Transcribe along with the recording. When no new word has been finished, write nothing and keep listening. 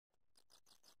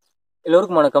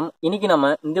எல்லோருக்கும் வணக்கம். இன்னைக்கு நம்ம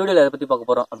இந்த வீடியோல எதை பத்தி பார்க்க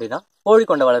போறோம் அப்படின்னா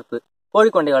கோழிக்கொண்டை வளர்ப்பு.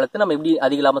 கோழிக்கொண்டை வளர்த்து நம்ம எப்படி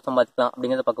அதிக லாபம் சம்பாதிக்கலாம்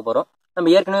அப்படிங்கறத பார்க்க போறோம். நம்ம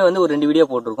ஏற்கனவே வந்து ஒரு 2 வீடியோ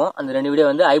போட்டிருக்கோம். அந்த 2 வீடியோ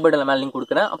வந்து ஐ பட்டன்ல மேல லிங்க்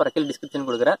கொடுக்குறேன், அப்புறம் கீழே டிஸ்கிரிப்ஷன்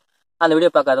கொடுக்குறேன். அந்த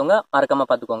வீடியோ பார்க்காதவங்க மறக்காம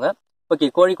பார்த்துக்கோங்க.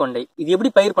 ஓகே, கோழிக்கொண்டை இது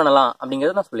எப்படி பயிர் பண்ணலாம்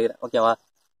அப்படிங்கறத நான் சொல்லிடுறேன். ஓகேவா?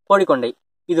 கோழிக்கொண்டை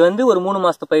இது வந்து ஒரு 3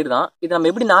 மாசத்து பயிர் தான். இது நம்ம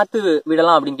எப்படி நாத்து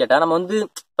விடலாம் அப்படின்னு கேட்டா, நம்ம வந்து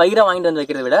பயிரா வாங்கிட்டு வந்து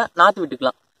வைக்கிறத விட நாத்து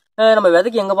விட்டுக்கலாம். நம்ம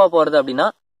விதைக்கு எங்கப்பா போறது அப்படின்னா,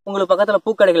 உங்களுக்கு பக்கத்துல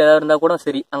பூக்கடைகள் ஏதாவது இருந்தா கூட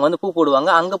சரி, அங்க வந்து பூ போடுவாங்க.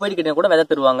 அங்க போயிட்டு கிட்ட கூட விதை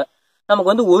தருவாங்க. நமக்கு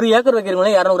வந்து 1 ஏக்கர்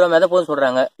வைக்கிறவங்களே 200 கிராம் விதை போதும்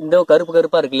சொல்றாங்க. இந்த கருப்பு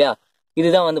கருப்பா இருக்கு இல்லையா,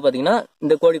 இதுதான் வந்து பாத்தீங்கன்னா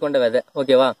இந்த கோழிக்கொண்டை விதை.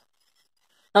 ஓகேவா?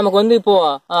 நமக்கு வந்து இப்போ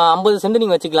 50 சென்ட்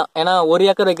நீங்க வச்சுக்கலாம். ஏன்னா 1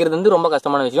 ஏக்கர் வைக்கிறது வந்து ரொம்ப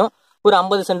கஷ்டமான விஷயம். ஒரு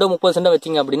 50 சென்டோ 30 சென்டோ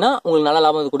வச்சிங்க அப்படின்னா உங்களுக்கு நல்ல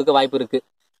லாபம் இது கொடுக்க வாய்ப்பு இருக்கு.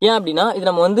 ஏன் அப்படின்னா, இது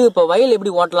நம்ம வந்து இப்போ வயல்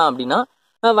எப்படி ஓட்டலாம் அப்படின்னா,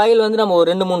 வயல் வந்து நம்ம ஒரு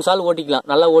 2-3 சால் ஓட்டிக்கலாம்.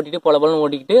 நல்லா ஓட்டிட்டு பொலபொலன்னு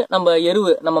ஓட்டிக்கிட்டு நம்ம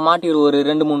எருவு, நம்ம மாட்டு எருவு ஒரு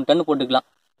 2-3 டன் போட்டுக்கலாம்.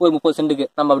 ஒரு 30 சென்ட்டுக்கு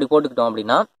நம்ம அப்படி போட்டுக்கிட்டோம்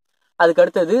அப்படின்னா, அதுக்கு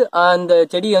அடுத்தது அந்த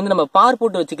செடியை வந்து நம்ம பார்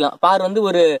போட்டு வச்சுக்கலாம். பார் வந்து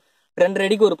ஒரு 2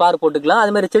 அடிக்கு ஒரு பார் போட்டுக்கலாம்.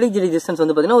 அது மாதிரி செடி டிஸ்டன்ஸ்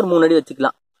வந்து பாத்தீங்கன்னா ஒரு 3 அடி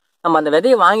வச்சுக்கலாம். நம்ம அந்த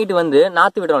விதையை வாங்கிட்டு வந்து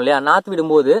நாத்து விடுறோம் இல்லையா, நாத்து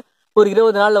விடும்போது ஒரு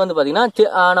 20 நாள்ல வந்து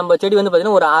பாத்தீங்கன்னா நம்ம செடி வந்து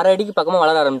பாத்தீங்கன்னா ஒரு 1/2 அடிக்கு பக்கமா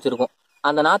வளர ஆரம்பிச்சிருக்கும்.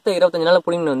 அந்த நாத்தை 25 நாள்ல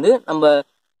புடிங்கன்னு வந்து நம்ம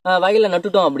வயல்ல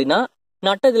நட்டுட்டோம் அப்படின்னா,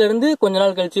 நட்டதுல இருந்து கொஞ்ச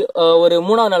நாள் கழிச்சு ஒரு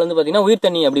 3ஆவது நாள் வந்து பாத்தீங்கன்னா உயிர்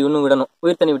தண்ணி அப்படி ஒண்ணு விடணும்.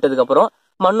 உயிர் தண்ணி விட்டதுக்கு அப்புறம்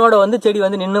மண்ணோட வந்து செடி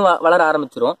வந்து நின்று வளர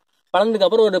ஆரம்பிச்சிரும். வளர்ந்ததுக்கு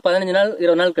அப்புறம் ஒரு 15 நாள்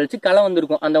 20 நாள் கழிச்சு களை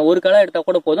வந்திருக்கும். அந்த ஒரு களை எடுத்தா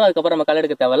கூட போதும். அதுக்கப்புறம் நம்ம களை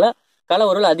எடுக்க தேவையில்ல. களை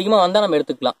ஒரு அதிகமா வந்தா நம்ம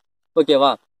எடுத்துக்கலாம்.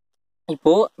 ஓகேவா?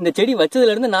 இப்போ இந்த செடி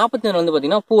வச்சதுல இருந்து 45 நாள் வந்து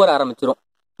பாத்தீங்கன்னா பூ வர ஆரம்பிச்சிரும்.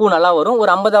 பூ நல்லா வரும்.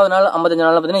 ஒரு 50வது நாள் 55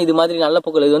 நாள் பாத்தீங்கன்னா இது மாதிரி நல்ல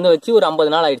பூக்கள் இது வந்து வச்சு ஒரு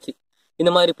 50 நாள் ஆயிடுச்சு.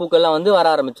 இந்த மாதிரி பூக்கள்லாம் வந்து வர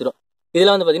ஆரம்பிச்சிரும்.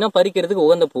 இதுல வந்து பாத்தீங்கன்னா பறிக்கிறதுக்கு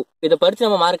உகந்த பூ. இதை பறிச்சு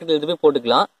நம்ம மார்க்கெட்ல எடுத்து போய்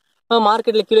போட்டுக்கலாம்.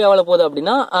 மார்க்கெட்ல கிலோ எவ்வளவு போகுது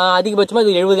அப்படின்னா, அதிகபட்சமா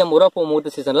இது 70-80 ரூபா போகும் மூட்டு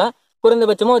சீசன்ல.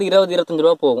 குறைந்தபட்சமா ஒரு 20-25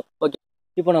 ரூபா போகும். ஓகே,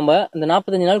 இப்போ நம்ம இந்த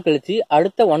 45 நாள் கழிச்சு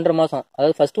அடுத்த 1.5 மாசம்,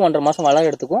 அதாவது ஃபர்ஸ்ட் 1.5 மாசம் வளர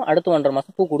எடுத்துக்கும், அடுத்த 1.5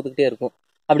 மாசம் பூ கொடுத்துக்கிட்டே இருக்கும்.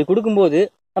 அப்படி கொடுக்கும்போது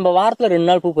நம்ம வாரத்துல 2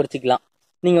 நாள் பூ பறிச்சுக்கலாம்.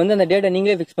 நீங்க வந்து அந்த டேட்டை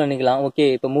நீங்களே ஃபிக்ஸ் பண்ணிக்கலாம். ஓகே,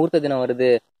 இப்போ முகூர்த்த தினம் வருது,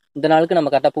 இந்த நாளுக்கு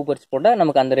நம்ம கரெக்டா பூ பறிச்சு போட்டா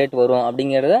நமக்கு அந்த ரேட் வரும்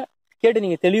அப்படிங்கறத கேட்டு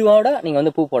நீங்க தெளிவோட நீங்க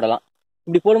வந்து பூ போடலாம்.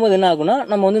 இப்படி போடும்போது என்ன ஆகும்னா,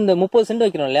 நம்ம வந்து இந்த 30 சென்ட்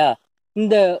வைக்கிறோம் இல்லையா,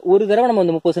 இந்த ஒரு தடவை நம்ம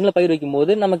இந்த 30 சென்ட்ல பயிர் வைக்கும்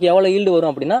போது நமக்கு எவ்வளவு ஈல்டு வரும்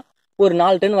அப்படின்னா, ஒரு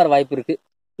 4 டன் வர வாய்ப்பு இருக்கு.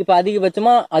 இப்ப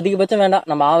அதிகபட்சம் வேண்டாம்,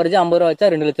 நம்ம ஆவரேஜா 50 ரூபா வச்சா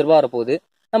 2 லட்சம் ரூபாய் வரப்போகுது.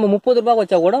 நம்ம 30 ரூபாய்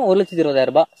வச்சா கூட 1,20,000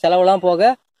 ரூபாய் செலவெல்லாம் போக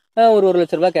ஒரு 1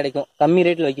 லட்சம் ரூபாய் கிடைக்கும் கம்மி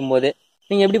ரேட்ல வைக்கும் போது.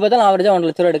 நீங்க எப்படி பார்த்தாலும் ஆவரேஜா 1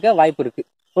 லட்சம் ரூபாய் எடுக்க வாய்ப்பு இருக்கு.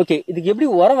 ஓகே, இதுக்கு எப்படி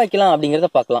உரம் வைக்கலாம் அப்படிங்கறத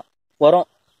பார்க்கலாம்.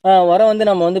 உரம் வந்து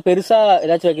நம்ம வந்து பெருசா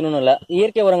ஏதாச்சும் வைக்கணும்னு இல்ல.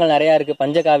 இயற்கை உரங்கள் நிறைய இருக்கு.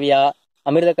 பஞ்சகாவியா,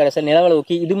 அமிர்த கரைசல், நிலவள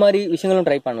ஊக்கி, இது மாதிரி விஷயங்களும்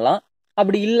ட்ரை பண்ணலாம்.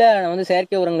 அப்படி இல்ல நான் வந்து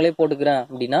செயற்கை உரங்களே போட்டுக்கிறேன்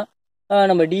அப்படின்னா,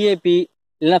 நம்ம டிஏபி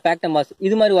இல்லைன்னா ஃபேக்டமாஸ்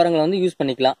இது மாதிரி உரங்களை வந்து யூஸ்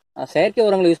பண்ணிக்கலாம். செயற்கை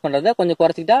உரங்களை யூஸ் பண்றத கொஞ்சம்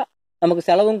குறைச்சிக்கிட்டா நமக்கு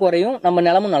செலவும் குறையும், நம்ம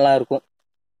நிலமும் நல்லா இருக்கும்.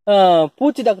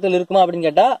 பூச்சி தாக்குதல் இருக்குமா அப்படின்னு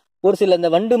கேட்டா, ஒரு சில இந்த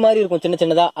வண்டு மாதிரி இருக்கும் சின்ன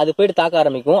சின்னதா, அது போயிட்டு தாக்க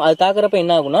ஆரம்பிக்கும். அது தாக்குறப்ப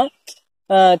என்ன ஆகும்னா,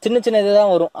 சின்ன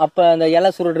இதுதான் வரும். அப்ப அந்த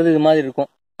இலை சுருடுறது இது மாதிரி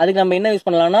இருக்கும். அதுக்கு நம்ம என்ன யூஸ்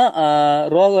பண்ணலாம்னா,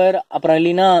 ரோவர், அப்புறம்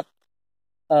இல்லைன்னா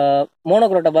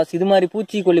மோனோக்ரோட்டோபாஸ் இது மாதிரி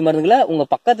பூச்சிக்கொல்லி மருந்துகளை உங்க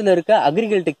பக்கத்துல இருக்க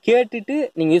அக்ரிகல்ட்ட கேட்டுட்டு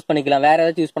நீங்க யூஸ் பண்ணிக்கலாம். வேற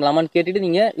ஏதாச்சும் யூஸ் பண்ணலாமான்னு கேட்டுட்டு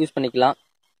நீங்க யூஸ் பண்ணிக்கலாம்.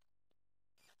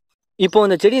 இப்போ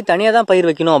இந்த செடியை தனியா தான் பயிர்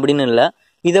வைக்கணும் அப்படின்னு இல்லை.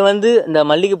 இதை வந்து இந்த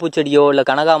மல்லிகைப்பூ செடியோ இல்ல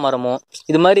கனகாமரமோ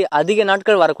இது மாதிரி அதிக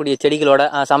நாட்கள் வரக்கூடிய செடிகளோட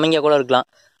சமைங்க கூட இருக்கலாம்.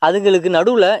 அதுங்களுக்கு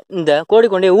நடுவுல இந்த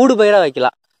கோழிக்கொண்டையை ஊடு பயிரா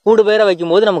வைக்கலாம். ஊடு பயிரா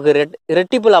வைக்கும் போது நமக்கு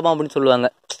ரெட்டிப்பு லாபம் அப்படின்னு சொல்லுவாங்க.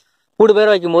 ஊடு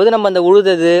பயிர் வைக்கும் போது நம்ம அந்த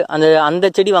உழுதது அந்த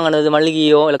செடி வாங்கினது,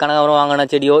 மல்லிகையோ இல்ல கனகாமரம் வாங்கின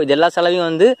செடியோ, இது எல்லா செலவையும்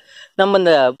வந்து நம்ம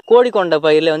இந்த கோழிக்கொண்டை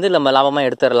பயிர்ல வந்து நம்ம லாபமா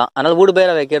எடுத்துடலாம். அதனால ஊடு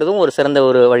பயிரை வைக்கிறதும் ஒரு சிறந்த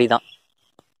ஒரு வழிதான்.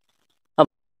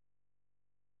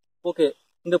 ஓகே,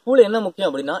 இந்த பூல என்ன முக்கியம்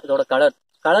அப்படின்னா இதோட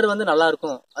கலர் வந்து நல்லா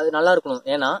இருக்கும். அது நல்லா இருக்கணும்.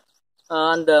 ஏன்னா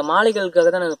அந்த மாலைகளுக்காக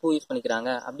தான் அந்த பூ யூஸ் பண்ணிக்கிறாங்க.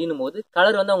 அப்படின்னும் போது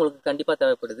கலர் வந்து அவங்களுக்கு கண்டிப்பா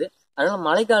தேவைப்படுது. அதனால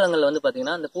மழைக்காலங்கள்ல வந்து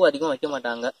பாத்தீங்கன்னா அந்த பூ அதிகமா வைக்க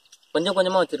மாட்டாங்க, கொஞ்சம்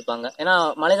கொஞ்சமா வச்சிருப்பாங்க. ஏன்னா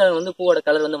மழைக்காலம் வந்து பூவோட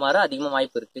கலர் வந்து மாற அதிகமா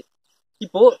வாய்ப்பு இருக்கு.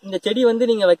 இப்போ இந்த செடி வந்து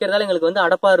நீங்க வைக்கிறதால எங்களுக்கு வந்து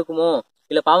அடப்பா இருக்குமோ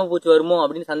இல்ல பாம்பு பூச்சி வருமோ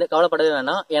அப்படின்னு கவலைப்படவே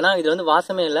வேணாம். ஏன்னா இதுல வந்து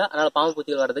வாசமே இல்லை. அதனால பாம்பு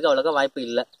பூச்சிகள் வர்றதுக்கு அவ்வளோக்கா வாய்ப்பு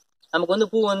இல்லை. நமக்கு வந்து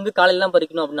பூ வந்து காலையில தான்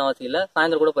பறிக்கணும் அப்படின்னு அவசியம் இல்லை.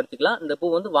 சாயந்தரம் கூட பறிச்சுக்கலாம். இந்த பூ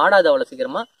வந்து வாடாது அவ்வளவு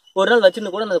சீக்கிரமா. ஒரு நாள்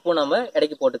வச்சிருந்து கூட அந்த பூ நம்ம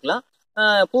இடைக்கு போட்டுக்கலாம்.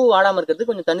 பூ வாடாம இருக்கிறதுக்கு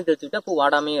கொஞ்சம் தண்ணி தெளிச்சுக்கிட்டா பூ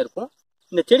வாடாமே இருக்கும்.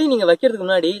 இந்த செடி நீங்க வைக்கிறதுக்கு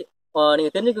முன்னாடி நீங்க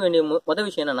தெரிஞ்சுக்க வேண்டிய முதல்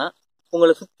விஷயம் என்னன்னா,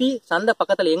 உங்களை சுத்தி சந்தை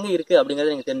பக்கத்துல எங்க இருக்கு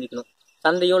அப்படிங்கறத நீங்க தெரிஞ்சுக்கணும்.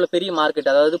 சந்தையோ இல்ல பெரிய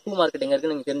மார்க்கெட், அதாவது பூ மார்க்கெட் எங்க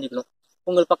இருக்குன்னு நீங்க தெரிஞ்சுக்கணும்.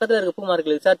 உங்கள் பக்கத்துல இருக்க பூ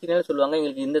மார்க்கெட்ல விசாரிச்சீங்கன்னு சொல்லுவாங்க,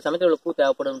 எங்களுக்கு இந்த சமயத்துல உள்ள பூ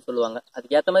தேவைப்படும்னு சொல்லுவாங்க.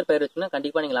 அதுக்கு ஏற்ற மாதிரி பயிர் வச்சுன்னா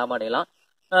கண்டிப்பா நீங்க லாபம் அடையலாம்.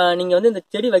 நீங்க வந்து இந்த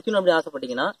செடி வைக்கணும் அப்படின்னு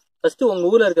ஆசைப்பட்டீங்கன்னா, ஃபர்ஸ்ட் உங்க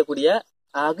ஊர்ல இருக்கக்கூடிய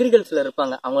அக்ரிகல்ச்சர்ல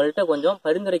இருப்பாங்க, அவங்கள்ட்ட கொஞ்சம்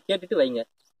பரிந்துரை கேட்டுட்டு வைங்க.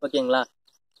 ஓகேங்களா?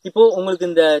 இப்போ உங்களுக்கு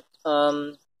இந்த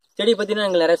செடி பத்தினா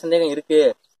எங்களுக்கு நிறைய சந்தேகம் இருக்கு,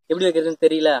 எப்படி வைக்கிறதுன்னு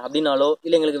தெரியல அப்படின்னாலோ,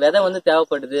 இல்ல எங்களுக்கு விதை வந்து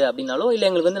தேவைப்படுது அப்படின்னாலோ, இல்ல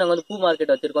எங்களுக்கு வந்து நாங்க வந்து பூ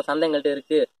மார்க்கெட் வச்சிருக்கோம், சந்தைங்கள்ட்ட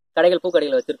இருக்கு, பூ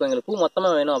கடைகள் வச்சிருக்கோம், எங்களுக்கு பூ மொத்தமா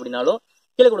வேணும் அப்படின்னாலோ,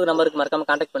 கீழே கொடுக்குற நம்பருக்கு மறக்காம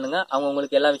கான்டாக்ட் பண்ணுங்க. அவங்க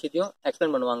உங்களுக்கு எல்லா விஷயத்தையும்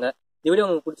எக்ஸ்பிளைன் பண்ணுவாங்க. இந்த வீடியோ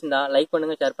உங்களுக்கு பிடிச்சிருந்தா லைக்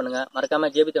பண்ணுங்க, ஷேர் பண்ணுங்க, மறக்காம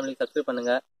ஜேபி தமிழுக்கு சப்ஸ்கிரைப்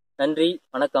பண்ணுங்க. நன்றி,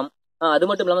 வணக்கம். அது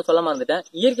மட்டும் இல்லாம சொல்ல மறந்துட்டேன்,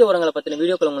 இயற்கை உரங்களை பத்தின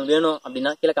வீடியோக்கள் உங்களுக்கு வேணும்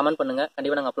அப்படின்னா கீழே கமெண்ட் பண்ணுங்க,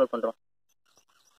 கண்டிப்பா நாங்க அப்லோட் பண்றோம்.